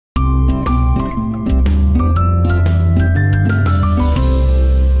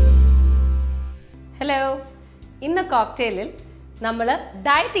കോക്ടെയിലിൽ നമ്മൾ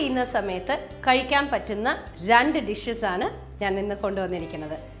ഡയറ്റ് ചെയ്യുന്ന സമയത്ത് കഴിക്കാൻ പറ്റുന്ന 2 ഡിഷസ് ആണ് ഞാൻ ഇന്ന്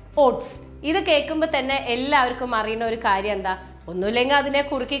കൊണ്ടുവന്നിരിക്കുന്നത്. ഓട്സ്. ഇത് കേൾക്കുമ്പോൾ തന്നെ എല്ലാവർക്കും അറിയുന്ന ഒരു കാര്യം എന്താ? ഒന്നുമില്ലെങ്കിൽ അതിനെ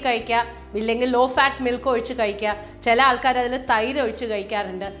കുറുക്കി കഴിക്കുക, ഇല്ലെങ്കിൽ ലോ ഫാറ്റ് മിൽക്ക് ഒഴിച്ച് കഴിക്കുക. ചില ആൾക്കാർ അതിൽ തൈര് ഒഴിച്ച്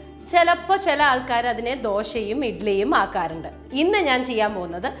കഴിക്കാറുണ്ട്. ചിലപ്പോൾ ചില ആൾക്കാർ അതിനെ ദോശയും ഇഡ്ഡലിയും ആക്കാറുണ്ട്. ഇന്ന് ഞാൻ ചെയ്യാൻ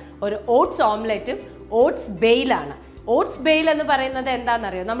പോകുന്നത് ഒരു ഓട്സ് ഓംലെറ്റും ഓട്സ് ബെയിലാണ്. ഓട്സ് ബെയിൽ എന്ന് പറയുന്നത്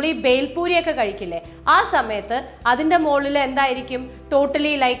എന്താണെന്നറിയോ? നമ്മൾ ഈ ബെയിൽപൂരിയൊക്കെ കഴിക്കില്ലേ, ആ സമയത്ത് അതിൻ്റെ മുകളിൽ എന്തായിരിക്കും?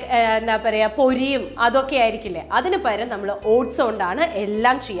 ടോട്ടലി ലൈക്ക് എന്താ പറയുക, പൊരിയും അതൊക്കെ ആയിരിക്കില്ലേ? അതിന് പകരം നമ്മൾ ഓട്സ് കൊണ്ടാണ്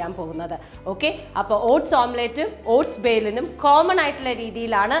എല്ലാം ചെയ്യാൻ പോകുന്നത്. ഓക്കെ, അപ്പോൾ ഓട്സ് ഓംലെറ്റും ഓട്സ് ബെയിലിനും കോമൺ ആയിട്ടുള്ള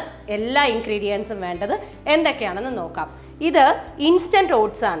രീതിയിലാണ് എല്ലാ ഇൻഗ്രീഡിയൻസും വേണ്ടത്. എന്തൊക്കെയാണെന്ന് നോക്കാം. ഇത് ഇൻസ്റ്റൻറ്റ്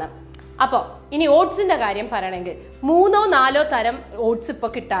ഓട്സ് ആണ്. അപ്പോൾ ഇനി ഓട്സിൻ്റെ കാര്യം പറയണമെങ്കിൽ 3-4 തരം ഓട്സ് ഇപ്പോൾ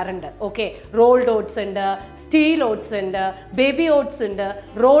കിട്ടാറുണ്ട്. ഓക്കെ, റോൾഡ് ഓട്സ് ഉണ്ട്, സ്റ്റീൽ ഓട്സ് ഉണ്ട്, ബേബി ഓട്സ് ഉണ്ട്,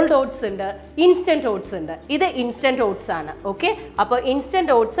 റോൾഡ് ഓട്സ് ഉണ്ട്, ഇൻസ്റ്റൻറ്റ് ഓട്സ് ഉണ്ട്. ഇത് ഇൻസ്റ്റൻറ്റ് ഓട്സ് ആണ്. ഓക്കെ, അപ്പോൾ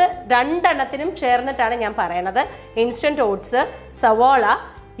ഇൻസ്റ്റൻറ്റ് ഓട്സ് 2 എണ്ണത്തിനും ചേർന്നിട്ടാണ് ഞാൻ പറയണത്. ഇൻസ്റ്റൻറ്റ് ഓട്സ്, സവോള,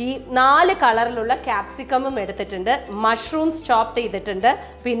 ഈ 4 കളറിലുള്ള ക്യാപ്സിക്കമും എടുത്തിട്ടുണ്ട്, മഷ്റൂംസ് ചോപ്പ് ചെയ്തിട്ടുണ്ട്,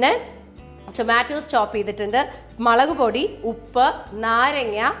 പിന്നെ ടൊമാറ്റോസ് ചോപ്പ് ചെയ്തിട്ടുണ്ട്, മുളക് പൊടി, ഉപ്പ്,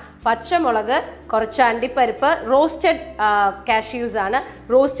 നാരങ്ങ, പച്ചമുളക്, കുറച്ച് അണ്ടിപ്പരിപ്പ്, റോസ്റ്റഡ് കാഷ്യൂസ് ആണ്,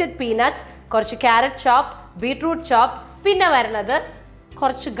 റോസ്റ്റഡ് പീനട്ട്സ്, കുറച്ച് ക്യാരറ്റ് ചോപ്പ്, ബീട്രൂട്ട് ചോപ്പ്, പിന്നെ വരുന്നത്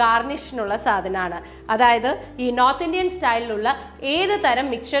കുറച്ച് ഗാർണിഷിനുള്ള സാധനമാണ്. അതായത് ഈ നോർത്ത് ഇന്ത്യൻ സ്റ്റൈലിലുള്ള ഏത് തരം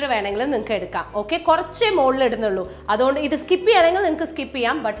മിക്സ്ചർ വേണമെങ്കിലും നിങ്ങൾക്ക് എടുക്കാം. ഓക്കെ, കുറച്ചേ മുകളിൽ ഇടുന്നുള്ളൂ. അതുകൊണ്ട് ഇത് സ്കിപ്പ് ചെയ്യണമെങ്കിൽ നിങ്ങൾക്ക് സ്കിപ്പ്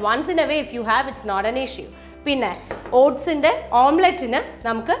ചെയ്യാം. But once in a way if you have its not an issue. പിന്നെ ഓട്സിൻ്റെ ഓംലെറ്റിന്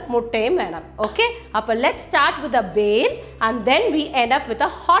നമുക്ക് മുട്ടയും വേണം. ഓക്കെ, അപ്പോൾ let start with a bail and then we end up with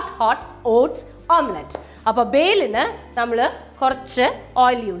a hot oats omelette. അപ്പോൾ ബെയിലിന് നമ്മൾ കുറച്ച്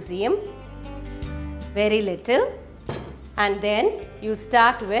ഓയിൽ യൂസ് ചെയ്യും, very little, and then you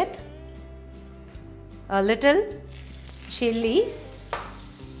start with a little chili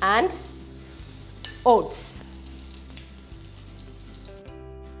and oats.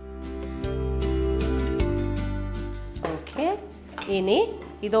 Okay, ഇനി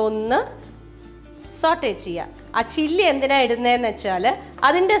ഇതൊന്ന് sauté ചെയ്യുക. ആ chilli എന്തിനാ ഇടുന്നതെന്ന് വെച്ചാൽ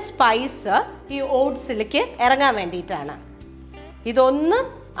അതിൻ്റെ സ്പൈസ് ഈ ഓട്സിലേക്ക് ഇറങ്ങാൻ വേണ്ടിയിട്ടാണ്. ഇതൊന്ന്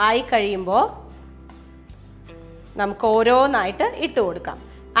ആയി കഴിയുമ്പോൾ നമുക്ക് ഓരോന്നായിട്ട് ഇട്ട് കൊടുക്കാം.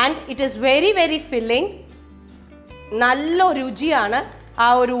 And it is very very filling. നല്ല രുചിയാണ്. ആ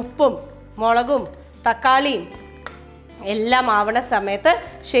ഒരു ഉപ്പും മുളകും തക്കാളിയും എല്ലാം ആവണ സമയത്ത്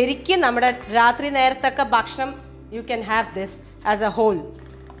ശരിക്കും നമ്മുടെ രാത്രി നേരത്തൊക്കെ ഭക്ഷണം you can have this as A whole.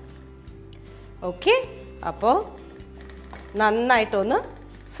 Okay, അപ്പോൾ നന്നായിട്ടൊന്ന്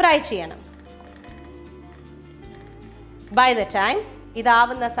ഫ്രൈ ചെയ്യണം. ബൈ ദ ടൈം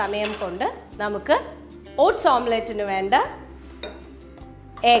ഇതാവുന്ന സമയം കൊണ്ട് നമുക്ക് ഓട്സ് ഓംലെറ്റിന് വേണ്ട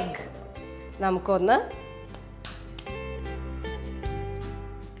എഗ് നമുക്കൊന്ന്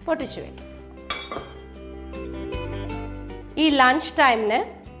പൊട്ടിച്ചു വയ്ക്കാം. ഈ ലഞ്ച് ടൈമിന്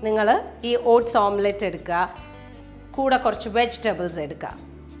നിങ്ങൾ ഈ ഓട്സ് ഓംലെറ്റ് എടുക്കുക, കൂടെ കുറച്ച് വെജിറ്റബിൾസ് എടുക്കുക,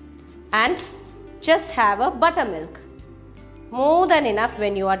 and just have A butter milk. More than enough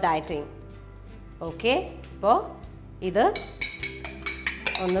when you are dieting. Okay, അപ്പോൾ ഇത്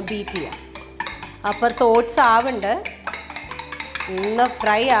ഒന്ന് ബീറ്റ് ചെയ്യാം. അപ്പുറത്ത് ഓട്സ് ആവുന്നുണ്ട്, ഒന്ന്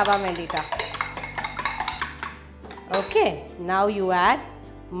ഫ്രൈ ആവാൻ വേണ്ടിയിട്ടാണ്. Okay, now you add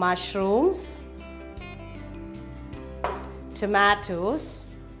mushrooms, tomatoes,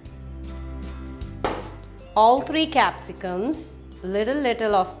 all 3 capsicums,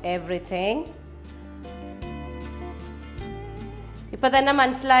 little of everything. ഇപ്പൊ തന്നെ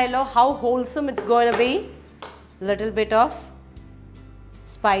മനസ്സിലായല്ലോ how wholesome it's going to be. Little bit of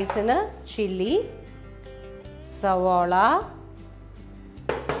സ്പൈസിന് chilli, സവോള,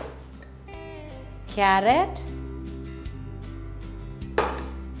 ക്യാരറ്റ്,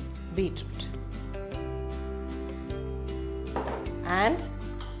 ബീട്രൂട്ട് ആൻഡ്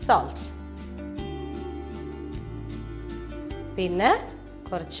സോൾട്ട്. പിന്നെ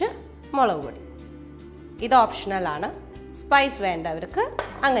കുറച്ച് മുളക് പൊടി. ഇത് ഓപ്ഷണലാണ്, സ്പൈസ് വേണ്ടവർക്ക്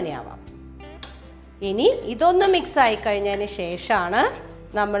അങ്ങനെയാവാം. ഇനി ഇതൊന്ന് മിക്സ് ആയി കഴിഞ്ഞതിന് ശേഷമാണ്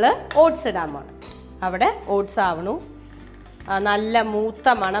നമ്മൾ ഓട്സ് ഇടാൻ പോകണം. അവിടെ ഓട്സ് ആവണു, നല്ല മൂത്ത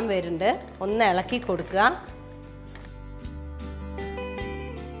മണം വരുന്നുണ്ട്. ഒന്ന് ഇളക്കി കൊടുക്കുക.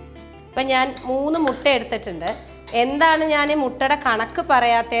 ഇപ്പം ഞാൻ 3 മുട്ട എടുത്തിട്ടുണ്ട്. എന്താണ് ഞാൻ ഈ മുട്ടയുടെ കണക്ക്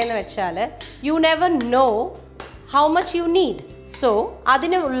പറയാത്തതെന്ന് വെച്ചാൽ you never know how much you need. So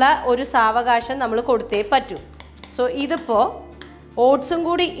അതിനുള്ള ഒരു സാവകാശം നമ്മൾ കൊടുത്തേ പറ്റൂ. സോ ഇതിപ്പോൾ ഓട്സും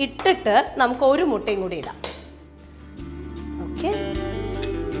കൂടി ഇട്ടിട്ട് നമുക്ക് 1 മുട്ടയും കൂടി ഇടാം. ഓക്കെ,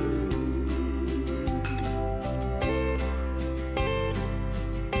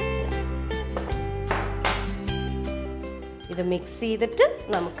 ഇത് മിക്സ് ചെയ്തിട്ട്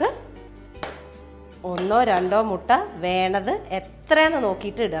നമുക്ക് ഒന്നോ രണ്ടോ മുട്ട വേണത് എത്രയെന്ന്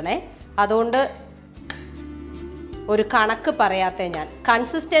നോക്കിയിട്ട് ഇടണേ. അതുകൊണ്ട് ഒരു കണക്ക് പറയാത്ത ഞാൻ.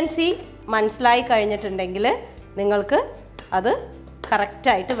 കൺസിസ്റ്റൻസി മനസ്സിലായി കഴിഞ്ഞിട്ടുണ്ടെങ്കിൽ നിങ്ങൾക്ക് അത്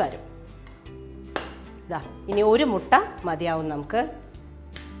കറക്റ്റായിട്ട് വരും. ഇതാ ഇനി ഒരു മുട്ട മതിയാവും നമുക്ക്.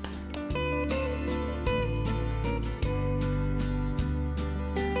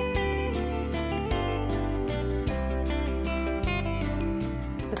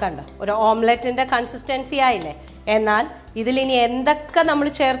 കണ്ടോ, ഒരു ഓംലെറ്റിന്റെ കൺസിസ്റ്റൻസി ആയില്ലേ. എന്നാൽ ഇതിലിനി എന്തൊക്കെ നമ്മൾ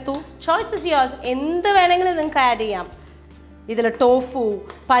ചേർത്തു, ചോയ്സസ് യോഴ്സ്. എന്ത് വേണമെങ്കിലും നിങ്ങൾക്ക് ആഡ് ചെയ്യാം. ഇതിൽ tofu,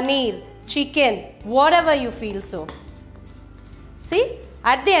 paneer, chicken, whatever you feel so. See,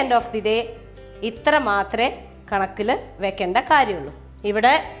 at the end of the day ഇത്ര മാത്രമേ കണക്കിൽ വെക്കേണ്ട കാര്യമുള്ളൂ.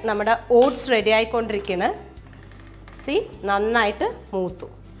 ഇവിടെ നമ്മുടെ ഓട്സ് റെഡി ആയിക്കൊണ്ടിരിക്കുകയാണ്. സി, നന്നായിട്ട്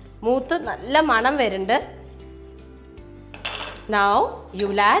മൂത്ത് നല്ല മണം വരുന്നുണ്ട്. Now you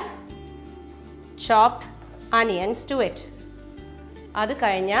will add chopped onions to it. അത്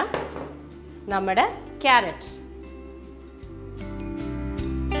കഴിഞ്ഞാൽ നമ്മുടെ ക്യാരറ്റ്,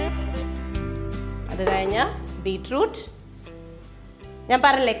 അത് കഴിഞ്ഞാൽ ബീട്രൂട്ട്. ഞാൻ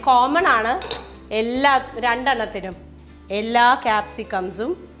പറഞ്ഞില്ലേ കോമൺ ആണ് എല്ലാ രണ്ടെണ്ണത്തിനും. എല്ലാ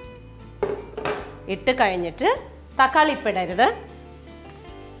ക്യാപ്സിക്കംസും ഇട്ട് കഴിഞ്ഞിട്ട് തക്കാളി ഇപ്പിടരുത്.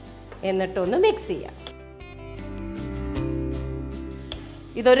 എന്നിട്ടൊന്ന് മിക്സ് ചെയ്യാം.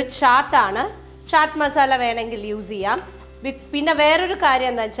 ഇതൊരു ചാട്ടാണ്. ചാട്ട് മസാല വേണമെങ്കിൽ യൂസ് ചെയ്യാം. പിന്നെ വേറൊരു കാര്യം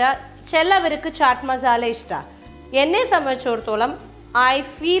എന്താ വെച്ചാൽ ചിലവർക്ക് ചാട്ട് മസാല ഇഷ്ടമാണ്. എന്നെ സംബന്ധിച്ചിടത്തോളം ഐ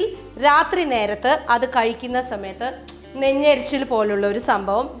ഫീൽ രാത്രി നേരത്ത് അത് കഴിക്കുന്ന സമയത്ത് നെഞ്ഞെരിച്ചിൽ പോലുള്ള ഒരു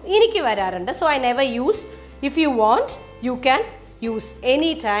സംഭവം എനിക്ക് വരാറുണ്ട്. So I never use. If you want you can use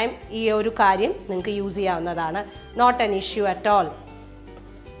any time. ഈ ഒരു കാര്യം നിങ്ങൾക്ക് യൂസ് ചെയ്യാവുന്നതാണ്. Not an issue at all.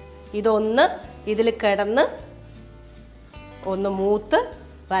 ഇതൊന്ന് ഇതിൽ കിടന്ന് ഒന്ന് മൂത്ത്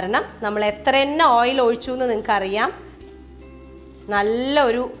വരണം. നമ്മൾ എത്ര തന്നെ ഓയിൽ ഒഴിച്ചു എന്ന് നിങ്ങൾക്കറിയാം.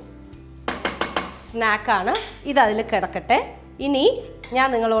 നല്ലൊരു സ്നാക്കാണ്. ഇതതിൽ കിടക്കട്ടെ. ഇനി ഞാൻ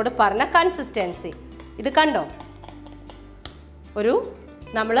നിങ്ങളോട് പറഞ്ഞ കൺസിസ്റ്റൻസി ഇത് കണ്ടോ, ഒരു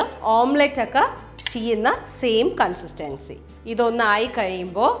നമ്മൾ ഓംലെറ്റ് ഒക്കെ ചെയ്യുന്ന സെയിം കൺസിസ്റ്റൻസി. ഇതൊന്നായി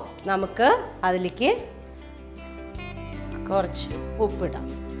കഴിയുമ്പോൾ നമുക്ക് അതിലേക്ക് കുറച്ച് ഉപ്പിടാം.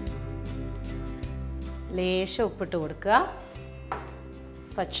 ലേശം ഉപ്പിട്ട് കൊടുക്കുക.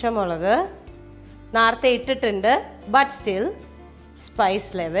 പച്ചമുളക് നേരത്തെ ഇട്ടിട്ടുണ്ട്, but still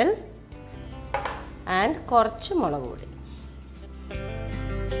spice level. And കുറച്ച് മുളക് പൊടി.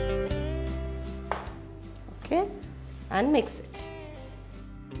 Okay, and mix it.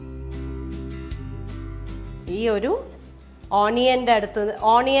 ഈ ഒരു ഓണിയൻ്റെ അടുത്ത്,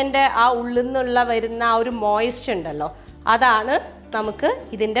 ഓണിയൻ്റെ ആ ഉള്ളിൽ നിന്നുള്ള വരുന്ന ആ ഒരു മോയ്സ്ചർ ഉണ്ടല്ലോ, അതാണ് നമുക്ക്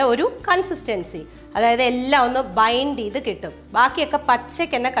ഇതിൻ്റെ ഒരു കൺസിസ്റ്റൻസി. അതായത് എല്ലാം ഒന്ന് ബൈൻഡ് ചെയ്ത് കിട്ടും. ബാക്കിയൊക്കെ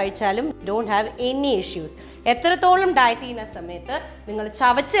പച്ചയ്ക്ക് തന്നെ കഴിച്ചാലും ഡോണ്ട് ഹാവ് എനി ഇഷ്യൂസ്. എത്രത്തോളം ഡയറ്റ് ചെയ്യുന്ന സമയത്ത് നിങ്ങൾ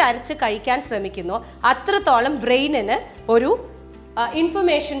ചവച്ച് അരച്ച് കഴിക്കാൻ ശ്രമിക്കുന്നോ അത്രത്തോളം ബ്രെയിനിന് ഒരു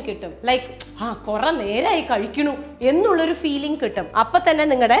ഇൻഫർമേഷൻ കിട്ടും. ലൈക്ക് കുറെ നേരമായി കഴിക്കണു എന്നുള്ളൊരു ഫീലിംഗ് കിട്ടും. അപ്പം തന്നെ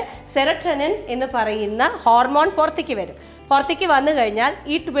നിങ്ങളുടെ സെറട്ടോണിൻ എന്ന് പറയുന്ന ഹോർമോൺ പുറത്തേക്ക് വരും. പുറത്തേക്ക് വന്നു കഴിഞ്ഞാൽ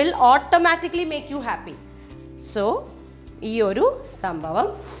it will automatically make you happy. So ഈ ഒരു സംഭവം.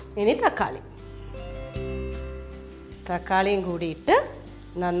 ഇനി തക്കാളിയും കൂടി ഇട്ട്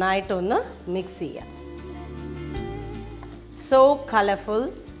നന്നായിട്ടൊന്ന് മിക്സ് ചെയ്യാം. So colourful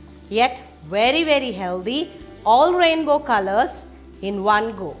yet very very healthy. All rainbow colours in one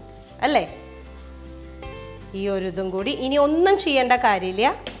go അല്ലേ. ഈ ഒരു ഇതും കൂടി ഇനി ഒന്നും ചെയ്യേണ്ട കാര്യമില്ല.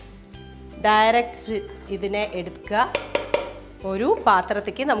 ഡയറക്റ്റ് ഇതിനെ എടുക്കുക, ഒരു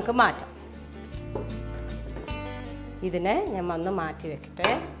പാത്രത്തേക്ക് നമുക്ക് മാറ്റാം. ഇതിനെ ഞാൻ ഒന്ന് മാറ്റി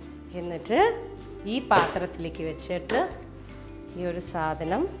വെക്കട്ടെ. എന്നിട്ട് ഈ പാത്രത്തിലേക്ക് വെച്ചിട്ട് ഈ ഒരു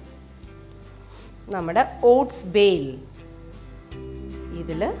സാധനം നമ്മുടെ ഓട്സ് ബെൽ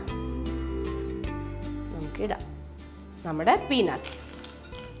ഇതിൽ നമുക്കിടാം. നമ്മുടെ പീനട്ട്സ്,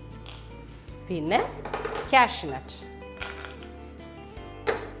 പിന്നെ കാഷ്യൂനട്ട്,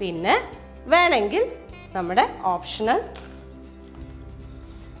 പിന്നെ വേണമെങ്കിൽ നമ്മുടെ ഓപ്ഷണൽ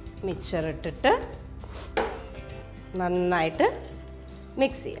മിക്സ്ചർ ഇട്ടിട്ട് നന്നായിട്ട്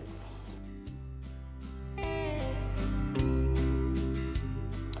മിക്സ് ചെയ്യാം.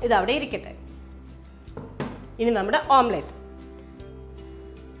 ഇതവിടെ ഇരിക്കട്ടെ. ഇനി നമ്മുടെ ഓംലെറ്റ്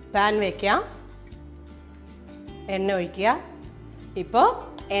പാൻ വയ്ക്കുക, എണ്ണ ഒഴിക്കുക. ഇപ്പോൾ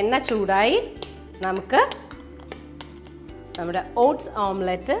എണ്ണ ചൂടായി. നമുക്ക് നമ്മുടെ ഓട്സ്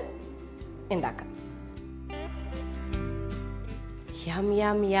ഓംലെറ്റ് ഉണ്ടാക്കാം. യം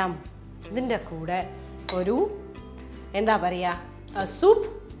യം യം. ഇതിൻ്റെ കൂടെ ഒരു എന്താ പറയുക, soup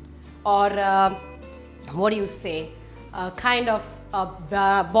or what you say, kind of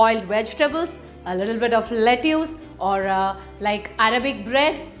boiled vegetables, a little bit of lettuce, or like Arabic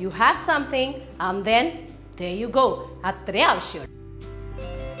bread, you have something, and then there you go. അത്രേ ആവശ്യമുള്ളൂ.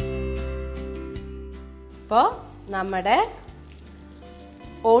 അപ്പോൾ നമ്മുടെ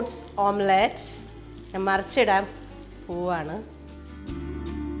ഓട്സ് ഓംലെറ്റ് ഞാൻ മറിച്ചിടാൻ പോവാണ്.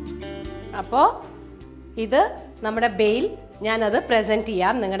 അപ്പോൾ ഇത് നമ്മുടെ ബെയിൽ, ഞാനത് പ്രസൻറ്റ്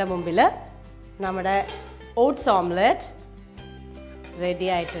ചെയ്യാം നിങ്ങളുടെ മുമ്പിൽ. നമ്മുടെ ഓട്സ് ഓംലെറ്റ് റെഡി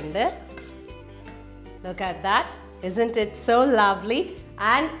ആയിട്ടുണ്ട്. Look at that. Isn't it so lovely?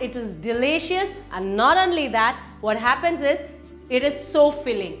 And it is delicious. And not only that, what happens is it is so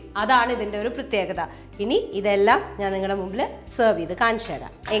filling. അതാണ് ഇതിൻ്റെ ഒരു പ്രത്യേകത. ഇനി ഇതെല്ലാം ഞാൻ നിങ്ങളുടെ മുമ്പിൽ സെർവ് ചെയ്ത് കാണിച്ചു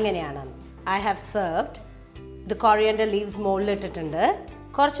തരാം എങ്ങനെയാണെന്ന്. I have served the coriander leaves മോളിൽ ഇട്ടിട്ടുണ്ട്.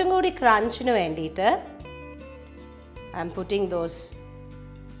 കുറച്ചും കൂടി ക്രഞ്ചിന് വേണ്ടിയിട്ട് I am putting those,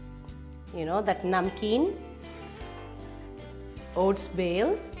 that namkeen, oats bel.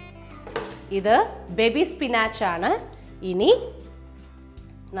 ഇത് ബേബി സ്പിനാച്ച് ആണ്. ഇനി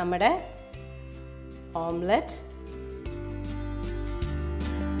നമ്മുടെ omelette,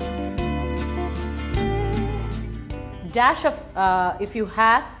 dash of if you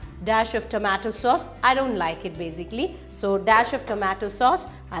have dash of tomato sauce. I don't like it basically, so dash of tomato sauce,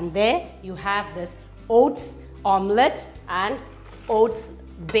 and there you have this oats omelette and oats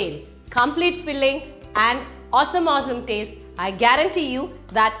bel. Complete filling and awesome taste. I guarantee you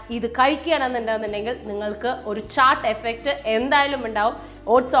that ഇത് കഴിക്കുകയാണെന്നുണ്ടെന്നുണ്ടെങ്കിൽ നിങ്ങൾക്ക് ഒരു chaat effect എന്തായാലും ഉണ്ടാവും.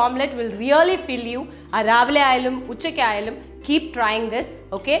 Oats omelette will really fill you. രാവിലെ ആയാലും ഉച്ചയ്ക്കായാലും keep trying this.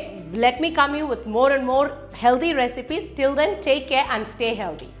 Okay, let me come you with more and more healthy recipes. Till then, take care and stay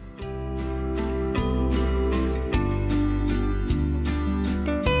healthy.